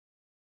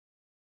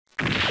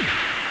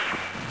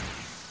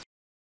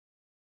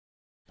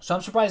So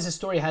I'm surprised this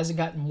story hasn't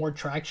gotten more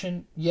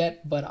traction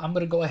yet, but I'm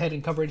going to go ahead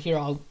and cover it here.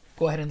 I'll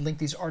go ahead and link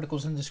these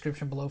articles in the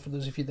description below for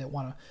those of you that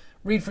want to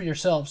read for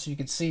yourselves so you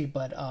can see.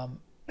 But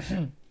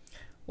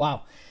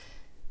wow.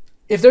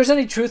 If there's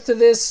any truth to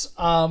this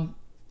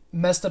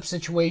messed up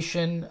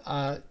situation,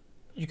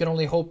 you can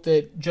only hope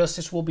that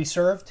justice will be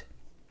served.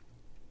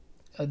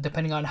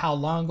 Depending on how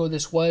long ago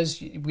this was,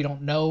 we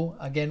don't know.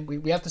 Again,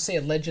 we have to say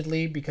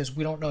allegedly because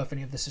we don't know if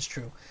any of this is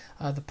true.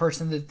 The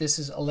person that this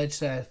is alleged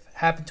to have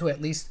happened to,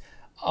 at least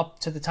up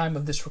to the time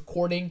of this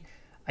recording,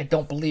 I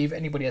don't believe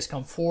anybody has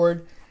come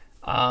forward.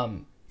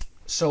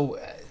 So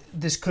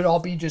this could all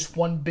be just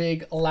one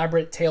big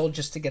elaborate tale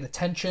just to get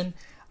attention.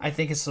 I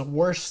think it's the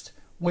worst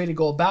way to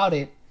go about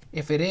it.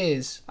 If it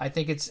is, I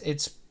think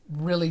it's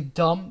really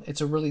dumb.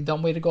 It's a really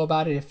dumb way to go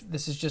about it if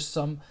this is just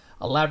some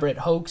elaborate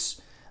hoax.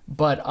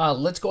 But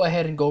let's go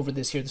ahead and go over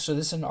this here. So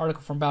this is an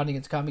article from Bounding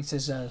Into Comics.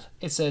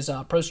 It says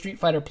Pro Street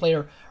Fighter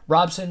player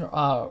Robson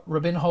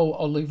Robinho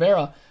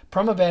Oliveira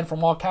perma-banned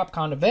from all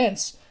Capcom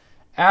events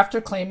after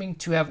claiming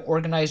to have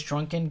organized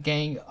drunken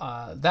gang,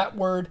 that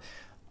word,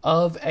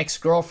 of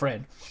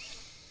ex-girlfriend.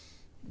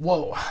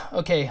 Whoa.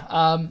 Okay.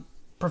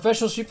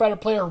 Professional Street Fighter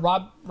player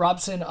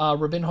Robson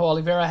Robinho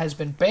Oliveira has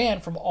been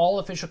banned from all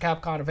official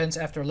Capcom events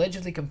after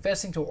allegedly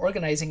confessing to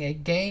organizing a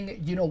gang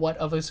you-know-what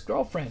of his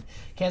girlfriend.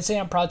 Can't say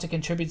I'm proud to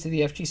contribute to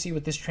the FGC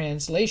with this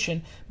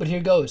translation, but here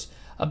goes.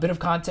 A bit of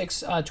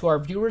context to our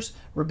viewers.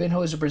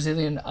 Robinho is a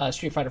Brazilian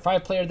Street Fighter V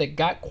player that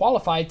got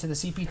qualified to the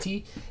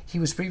CPT. He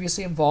was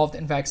previously involved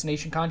in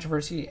vaccination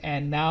controversy,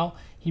 and now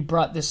he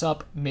brought this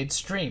up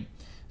midstream.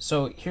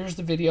 So here's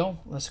the video.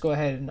 Let's go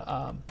ahead and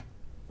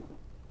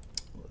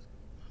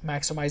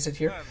maximize it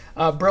here.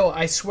 Bro,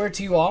 I swear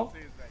to you all,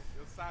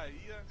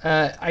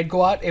 I'd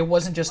go out. It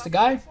wasn't just a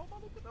guy.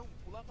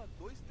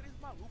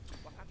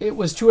 It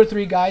was 2 or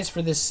 3 guys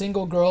for this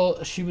single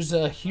girl. She was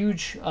a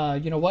huge,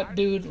 you know what,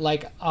 dude,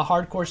 like a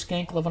hardcore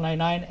skank, level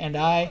 99,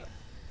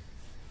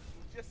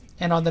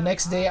 and on the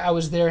next day, I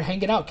was there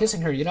hanging out,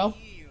 kissing her, you know?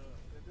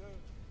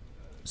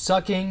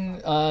 Sucking,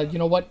 you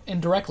know what,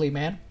 indirectly,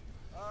 man.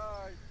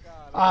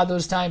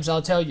 Those times,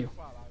 I'll tell you.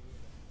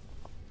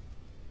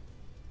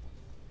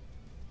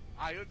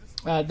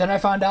 Then I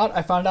found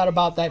out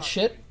about that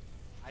shit.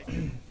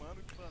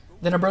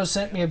 Then a bro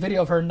sent me a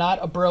video of her, not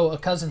a bro, a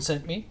cousin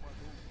sent me.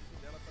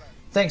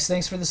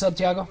 Thanks for the sub,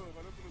 Tiago.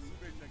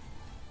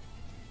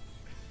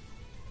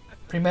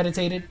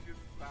 Premeditated.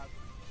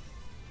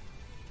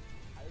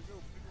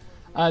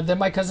 Then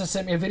my cousin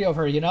sent me a video of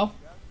her, you know?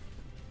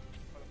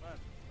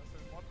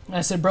 And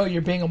I said, bro,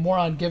 you're being a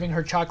moron giving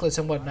her chocolates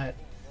and whatnot.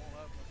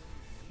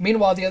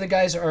 Meanwhile, the other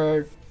guys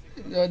are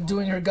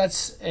doing her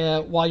guts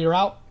while you're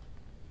out.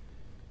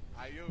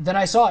 Then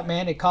I saw it,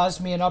 man. It caused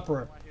me an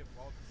uproar.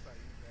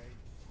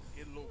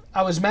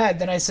 I was mad.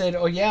 Then I said,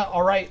 oh, yeah,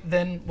 all right,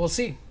 then we'll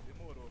see.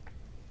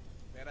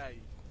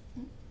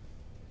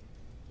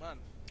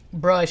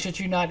 Bro, I shit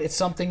you not. It's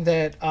something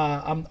that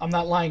I'm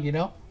not lying, you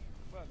know?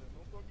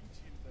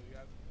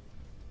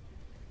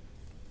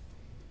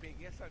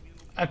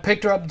 I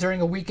picked her up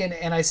during a weekend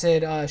and I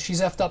said, she's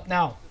effed up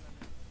now.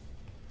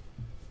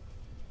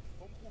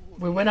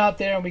 We went out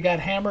there and we got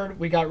hammered.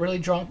 We got really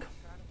drunk.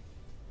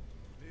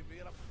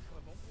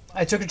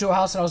 I took her to a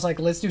house and I was like,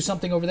 let's do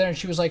something over there. And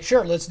she was like,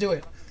 sure, let's do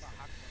it.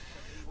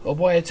 Oh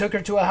boy, I took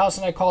her to a house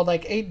and I called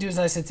like 8 dudes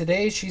and I said,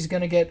 today she's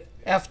going to get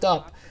effed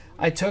up.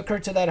 I took her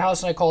to that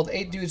house and I called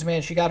 8 dudes,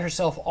 man. She got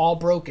herself all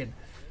broken.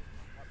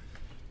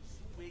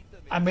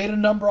 I made a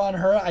number on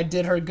her. I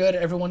did her good.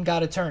 Everyone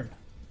got a turn.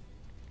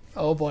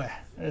 Oh boy,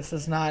 this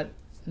is not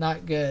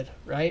good,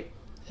 right?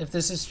 If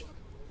this is,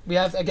 we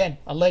have, again,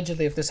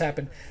 allegedly, if this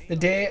happened. That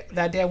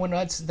day I went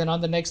nuts. Then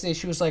on the next day,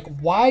 she was like,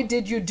 why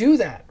did you do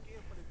that?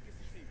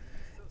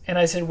 And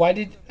I said, why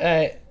did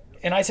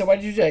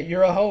you do that?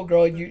 You're a hoe,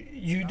 girl.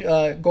 You'd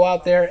go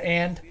out there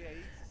and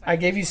I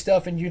gave you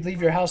stuff and you'd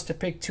leave your house to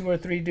pick 2 or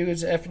 3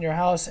 dudes effing your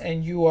house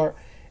and you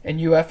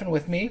effing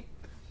with me?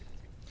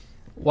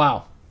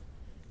 Wow.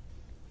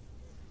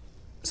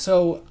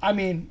 So, I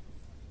mean,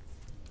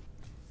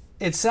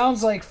 it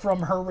sounds like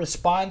from her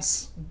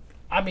response,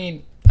 I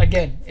mean,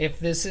 again, if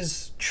this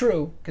is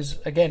true, because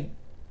again,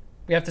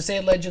 we have to say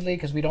allegedly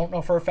because we don't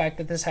know for a fact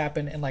that this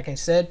happened. And like I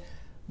said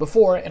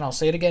before, and I'll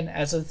say it again,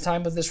 as of the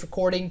time of this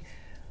recording,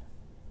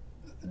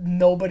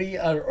 nobody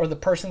or the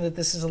person that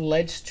this is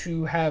alleged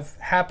to have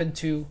happened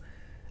to,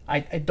 I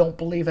don't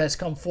believe has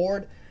come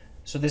forward.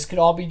 So this could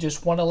all be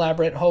just one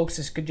elaborate hoax.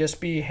 This could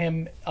just be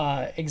him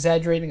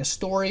exaggerating a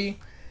story,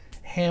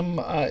 him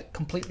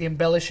completely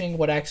embellishing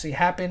what actually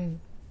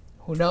happened.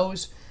 Who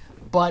knows?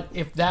 But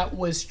if that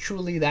was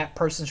truly that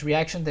person's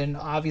reaction, then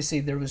obviously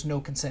there was no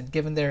consent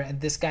given there, and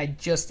this guy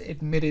just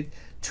admitted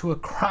to a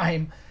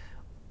crime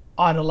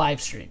on a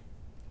live stream.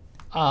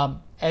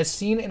 As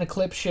seen in a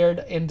clip shared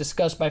and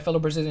discussed by fellow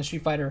Brazilian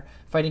Street Fighter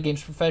fighting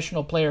games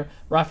professional player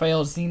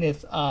Rafael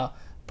Zenith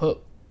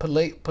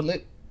Peligli,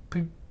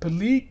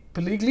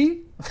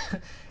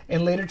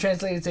 and later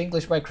translated to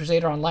English by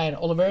Crusader Online,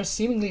 Oliveira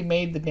seemingly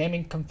made the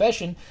damning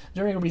confession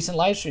during a recent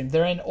live stream.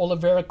 Therein,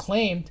 Oliveira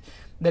claimed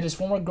that his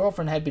former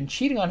girlfriend had been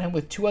cheating on him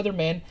with 2 other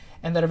men,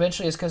 and that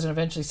eventually his cousin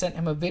eventually sent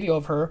him a video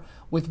of her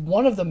with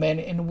one of the men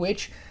in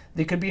which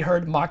they could be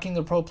heard mocking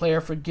the pro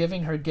player for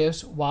giving her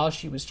gifts while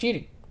she was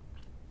cheating.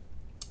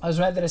 I was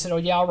mad that I said, oh,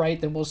 yeah, all right,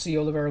 then we'll see.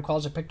 Oliveira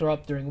calls. I picked her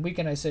up during the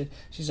weekend. I said,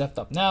 she's effed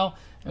up now.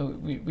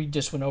 And we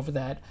just went over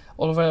that.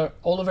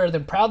 Oliveira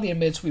then proudly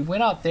admits, we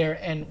went out there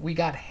and we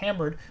got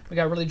hammered. We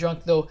got really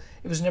drunk, though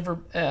it was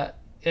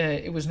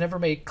never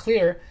made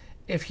clear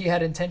if he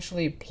had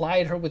intentionally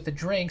plied her with the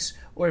drinks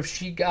or if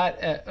she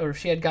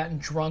had gotten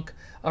drunk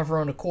of her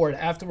own accord.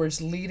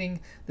 Afterwards, leading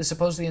the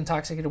supposedly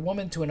intoxicated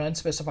woman to an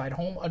unspecified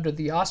home under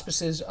the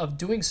auspices of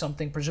doing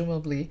something,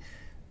 presumably,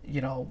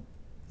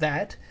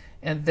 that.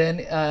 And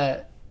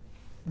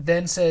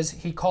then says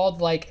he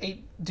called like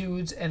 8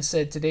 dudes and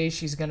said, today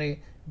she's going to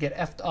get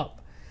effed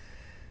up.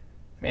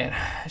 Man,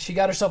 she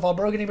got herself all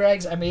burgundy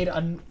rags. I made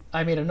a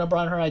number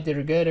on her. I did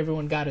her good.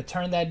 Everyone got a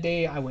turn that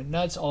day. I went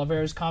nuts.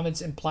 Oliveira's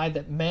comments implied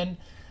that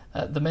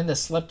the men that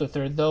slept with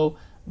her, though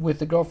with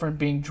the girlfriend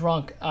being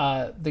drunk,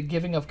 the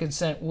giving of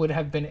consent would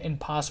have been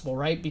impossible,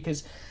 right?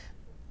 Because,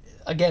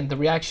 again, the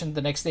reaction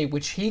the next day,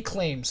 which he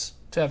claims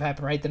to have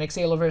happened, right? The next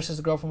day, Oliveira says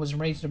the girlfriend was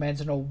enraged and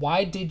demands to know,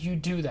 why did you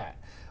do that?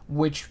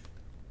 Which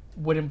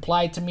would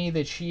imply to me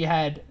that she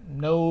had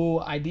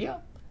no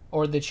idea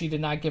or that she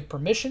did not give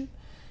permission.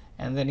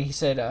 And then he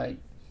said,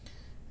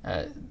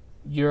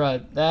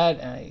 you're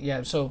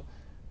yeah, so,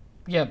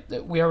 yeah,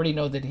 we already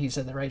know that he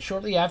said that, right?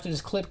 Shortly after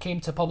this clip came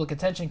to public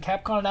attention,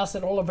 Capcom announced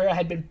that Oliveira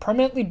had been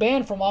permanently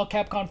banned from all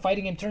Capcom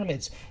fighting game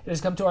tournaments. It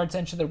has come to our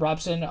attention that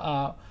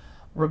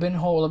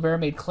Robinho Oliveira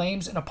made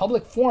claims in a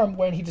public forum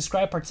wherein he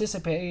described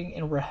participating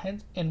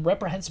in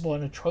reprehensible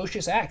and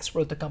atrocious acts,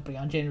 wrote the company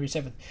on January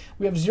 7th.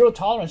 We have zero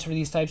tolerance for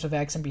these types of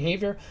acts and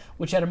behavior,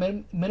 which at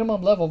a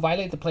minimum level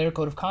violate the player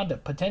code of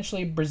conduct,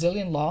 potentially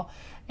Brazilian law,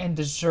 and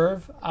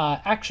deserve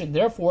action.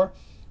 Therefore,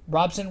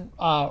 Robson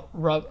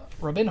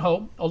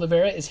Robinho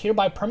Oliveira is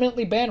hereby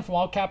permanently banned from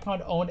all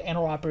Capcom-owned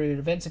and/or operated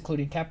events,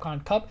 including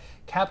Capcom Cup,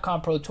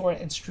 Capcom Pro Tour,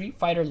 and Street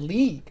Fighter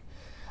League.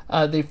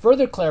 They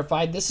further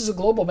clarified this is a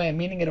global ban,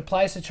 meaning it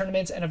applies to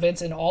tournaments and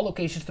events in all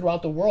locations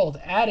throughout the world,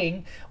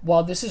 adding,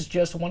 while this is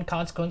just one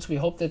consequence, we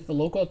hope that the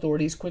local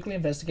authorities quickly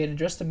investigate and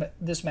address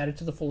this matter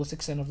to the fullest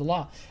extent of the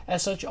law.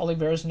 As such,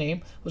 Oliveira's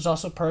name was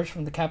also purged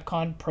from the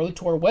Capcom Pro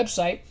Tour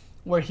website,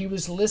 where he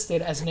was listed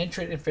as an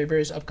entrant in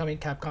February's upcoming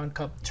Capcom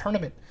Cup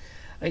tournament.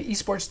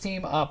 Esports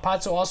team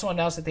Pazzo also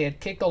announced that they had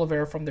kicked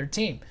Oliveira from their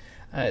team.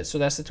 So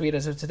that's the tweet.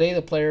 As of today,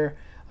 the player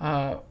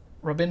Robinho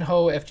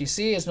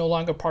FGC is no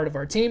longer part of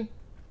our team.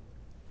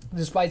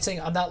 Despite saying,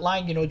 I'm not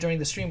lying, during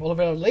the stream,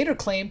 Oliveira later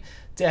claimed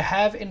to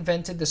have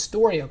invented the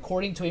story,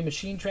 according to a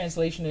machine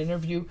translation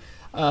interview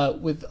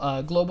with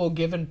Globo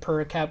given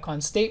per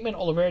Capcom statement.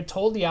 Oliveira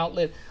told the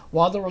outlet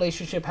while the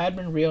relationship had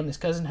been real and his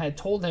cousin had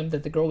told him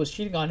that the girl was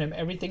cheating on him,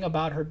 everything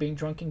about her being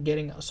drunk and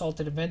getting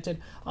assaulted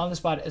invented on the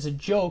spot as a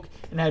joke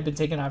and had been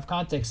taken out of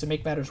context. To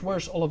make matters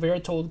worse, Oliveira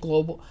told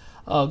Globo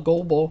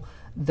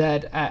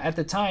that at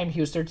the time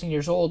he was 13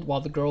 years old while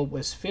the girl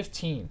was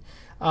 15.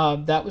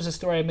 That was a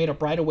story I made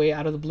up right away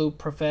out of the blue.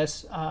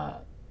 Professed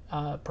that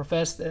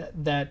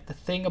the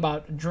thing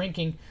about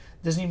drinking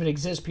doesn't even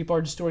exist. People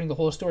are distorting the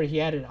whole story.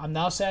 He added, I'm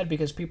now sad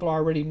because people are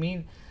already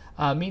mean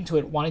to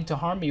it, wanting to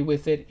harm me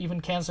with it, even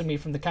canceling me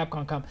from the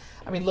Capcom Cup.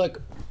 I mean,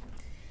 look,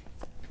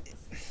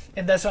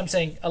 and that's what I'm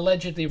saying,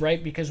 allegedly,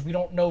 right? Because we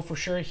don't know for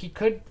sure. He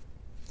could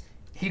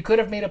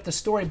have made up the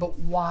story, but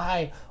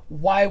why?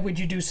 Why would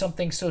you do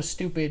something so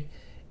stupid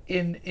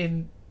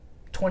in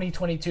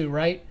 2022,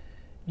 right?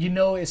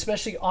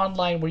 Especially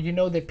online, where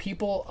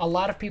that a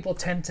lot of people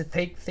tend to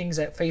take things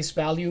at face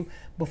value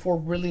before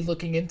really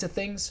looking into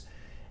things,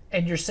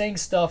 and you're saying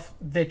stuff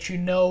that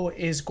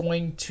is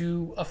going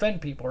to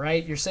offend people,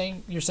 right? You're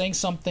saying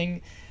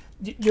something,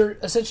 you're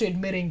essentially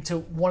admitting to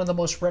one of the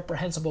most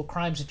reprehensible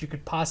crimes that you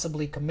could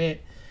possibly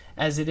commit,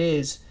 as it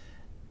is,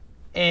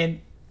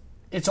 and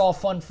it's all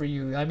fun for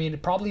you. I mean,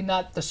 probably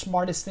not the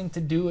smartest thing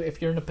to do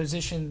if you're in a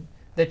position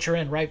that you're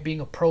in, right?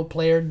 Being a pro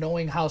player,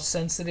 knowing how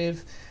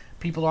sensitive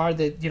people are,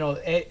 that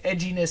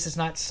edginess is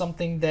not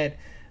something that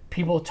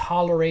people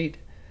tolerate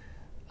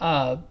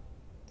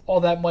all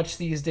that much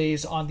these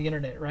days on the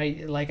internet,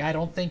 right? Like, I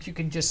don't think you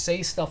can just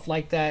say stuff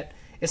like that.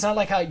 It's not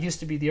like how it used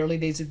to be, the early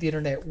days of the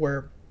internet,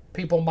 where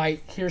people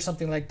might hear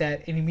something like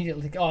that and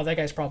immediately think, oh, that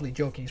guy's probably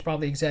joking, he's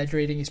probably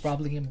exaggerating, he's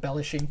probably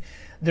embellishing.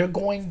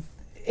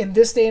 In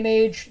this day and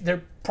age,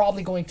 they're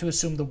probably going to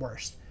assume the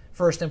worst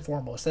first and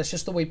foremost. That's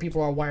just the way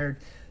people are wired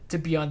to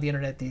be on the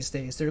internet these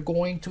days. They're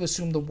going to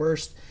assume the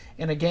worst.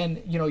 And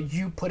again,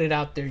 you put it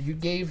out there. You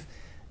gave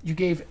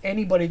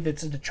anybody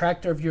that's a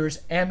detractor of yours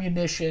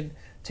ammunition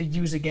to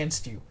use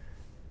against you.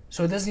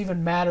 So it doesn't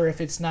even matter if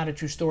it's not a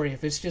true story.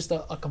 If it's just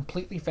a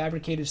completely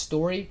fabricated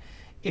story,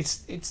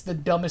 it's the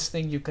dumbest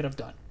thing you could have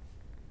done,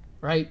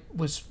 right?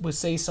 Was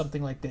say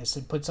something like this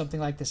and put something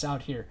like this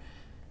out here.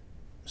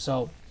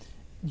 So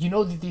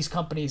that these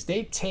companies,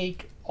 they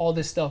take all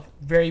this stuff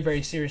very,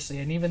 very seriously,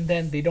 and even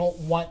then they don't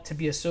want to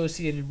be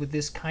associated with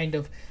this kind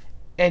of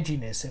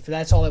edginess. If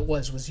that's all it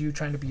was you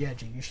trying to be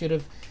edgy, you should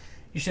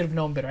have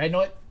known better. I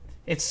know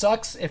It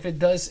sucks if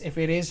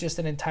it is just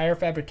an entire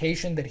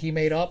fabrication that he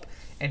made up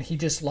and he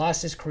just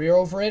lost his career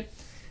over it.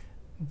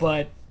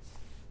 But,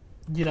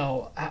 you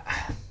know,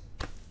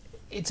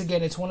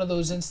 it's one of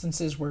those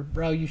instances where,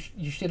 bro, you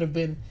should have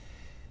been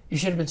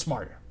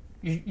smarter.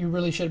 You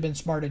really should have been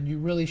smart, and you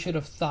really should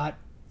have thought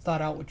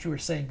out what you were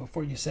saying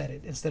before you said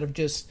it, instead of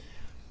just,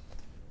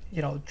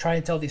 you know, trying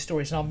to tell these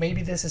stories. Now,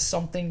 maybe this is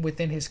something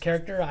within his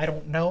character. I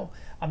don't know.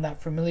 I'm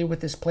not familiar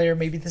with this player.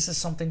 Maybe this is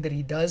something that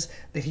he does,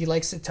 that he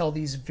likes to tell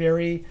these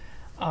very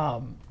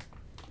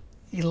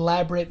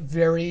elaborate,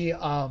 very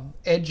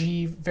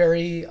edgy,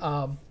 very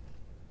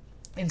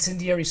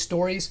incendiary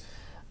stories.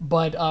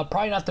 But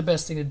probably not the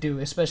best thing to do,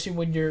 especially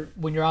when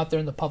you're out there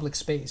in the public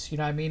space. You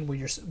know what I mean?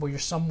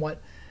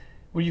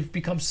 Where you've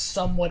become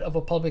somewhat of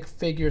a public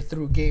figure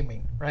through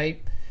gaming,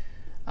 right?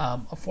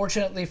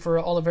 Unfortunately for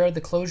Oliveira, the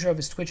closure of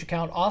his Twitch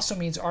account also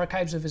means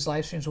archives of his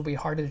live streams will be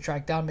harder to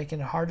track down, making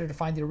it harder to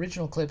find the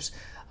original clips'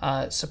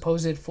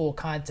 supposed full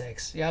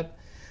context. Yep.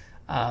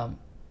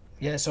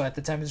 Yeah, so at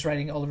the time of this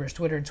writing, Oliveira's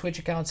Twitter and Twitch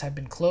accounts have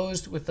been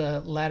closed, with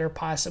the latter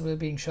possibly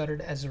being shuttered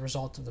as a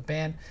result of the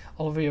ban.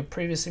 Oliveira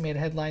previously made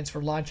headlines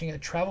for launching a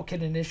travel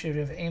kit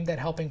initiative aimed at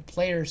helping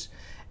players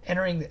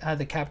entering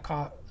the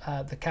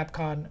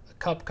Capcom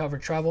Cup cover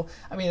travel.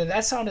 I mean,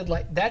 that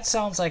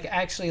sounds like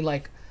actually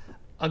like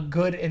a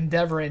good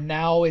endeavor, and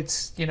now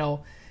it's, you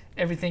know,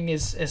 everything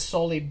is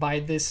sullied by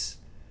this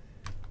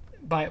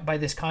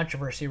this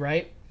controversy,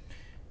 right?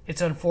 It's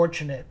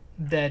unfortunate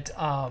that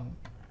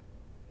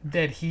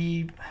that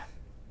he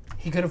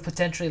could have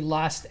potentially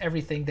lost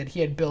everything that he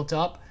had built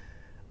up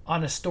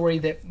on a story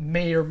that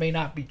may or may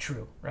not be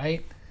true,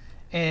 right?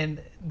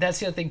 And that's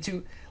the other thing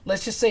too.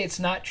 Let's just say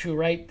it's not true,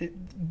 right?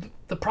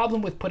 The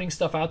problem with putting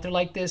stuff out there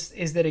like this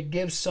is that it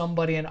gives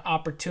somebody an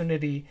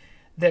opportunity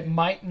that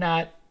might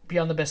not be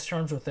on the best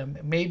terms with him.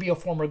 Maybe a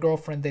former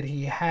girlfriend that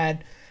he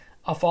had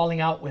a falling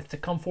out with, to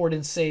come forward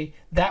and say,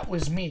 that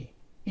was me,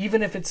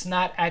 even if it's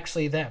not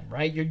actually them,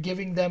 right? You're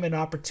giving them an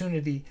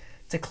opportunity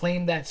to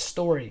claim that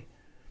story,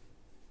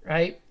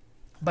 right,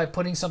 by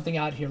putting something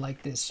out here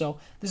like this. So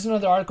this is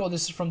another article.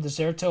 This is from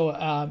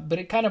Deserto, but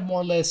it kind of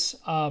more or less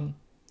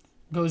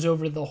goes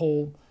over the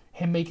whole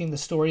him making the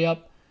story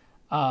up.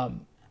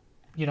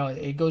 You know,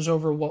 it goes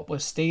over what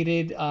was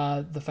stated,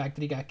 the fact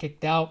that he got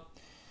kicked out.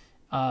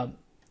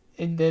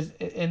 And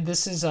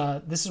this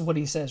is what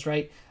he says,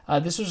 right?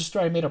 This was a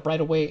story I made up right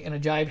away in a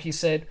jibe. He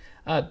said,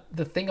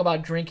 the thing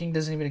about drinking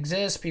doesn't even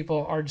exist.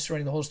 People are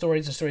destroying the whole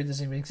story. The story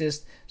doesn't even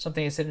exist.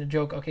 Something I said in a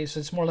joke. Okay, so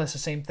it's more or less the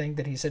same thing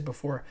that he said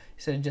before.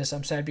 He said, just,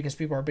 I'm sad because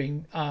people are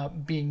being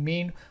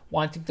mean,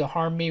 wanting to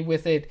harm me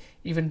with it,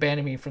 even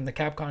banning me from the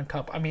Capcom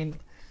Cup. I mean,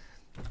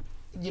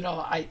 you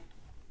know,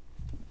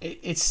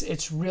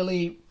 it's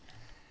really,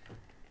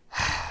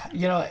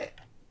 you know,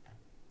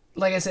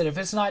 like I said, if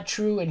it's not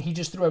true and he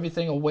just threw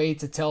everything away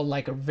to tell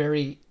like a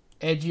very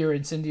edgy or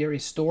incendiary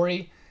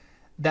story,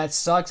 that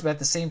sucks. But at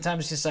the same time,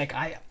 it's just like,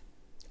 I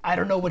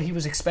don't know what he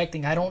was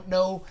expecting. I don't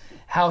know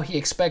how he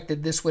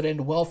expected this would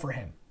end well for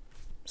him.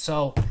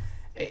 So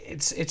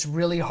it's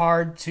really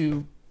hard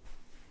to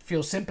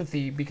feel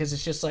sympathy, because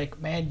it's just like,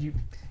 man, you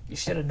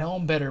should have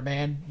known better,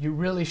 man. You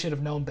really should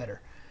have known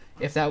better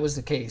if that was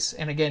the case.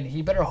 And again,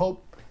 he better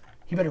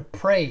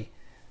pray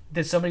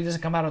that somebody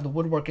doesn't come out of the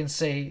woodwork and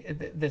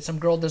say that some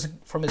girl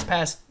from his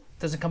past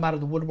doesn't come out of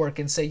the woodwork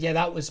and say, yeah,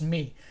 that was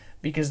me,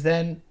 because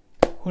then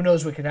who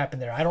knows what could happen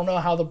there. I don't know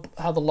how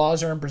the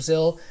laws are in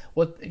Brazil,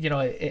 what, you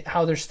know,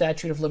 how their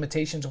statute of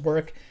limitations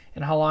work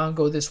and how long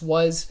ago this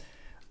was.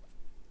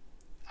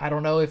 I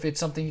don't know if it's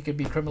something he could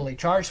be criminally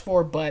charged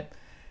for, but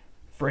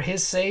for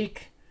his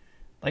sake,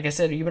 like I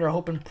said, you better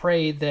hope and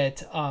pray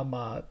that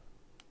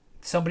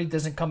somebody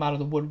doesn't come out of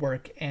the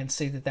woodwork and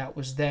say that that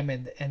was them,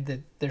 and that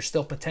there's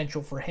still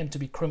potential for him to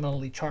be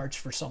criminally charged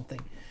for something,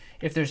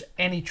 if there's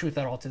any truth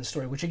at all to the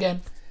story, which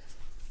again,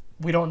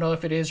 we don't know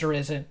if it is or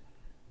isn't,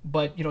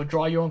 but, you know,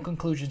 draw your own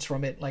conclusions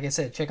from it. Like I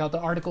said, check out the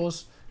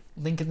articles,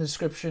 link in the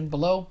description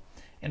below,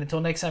 and until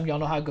next time, y'all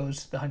know how it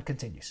goes. The hunt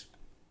continues.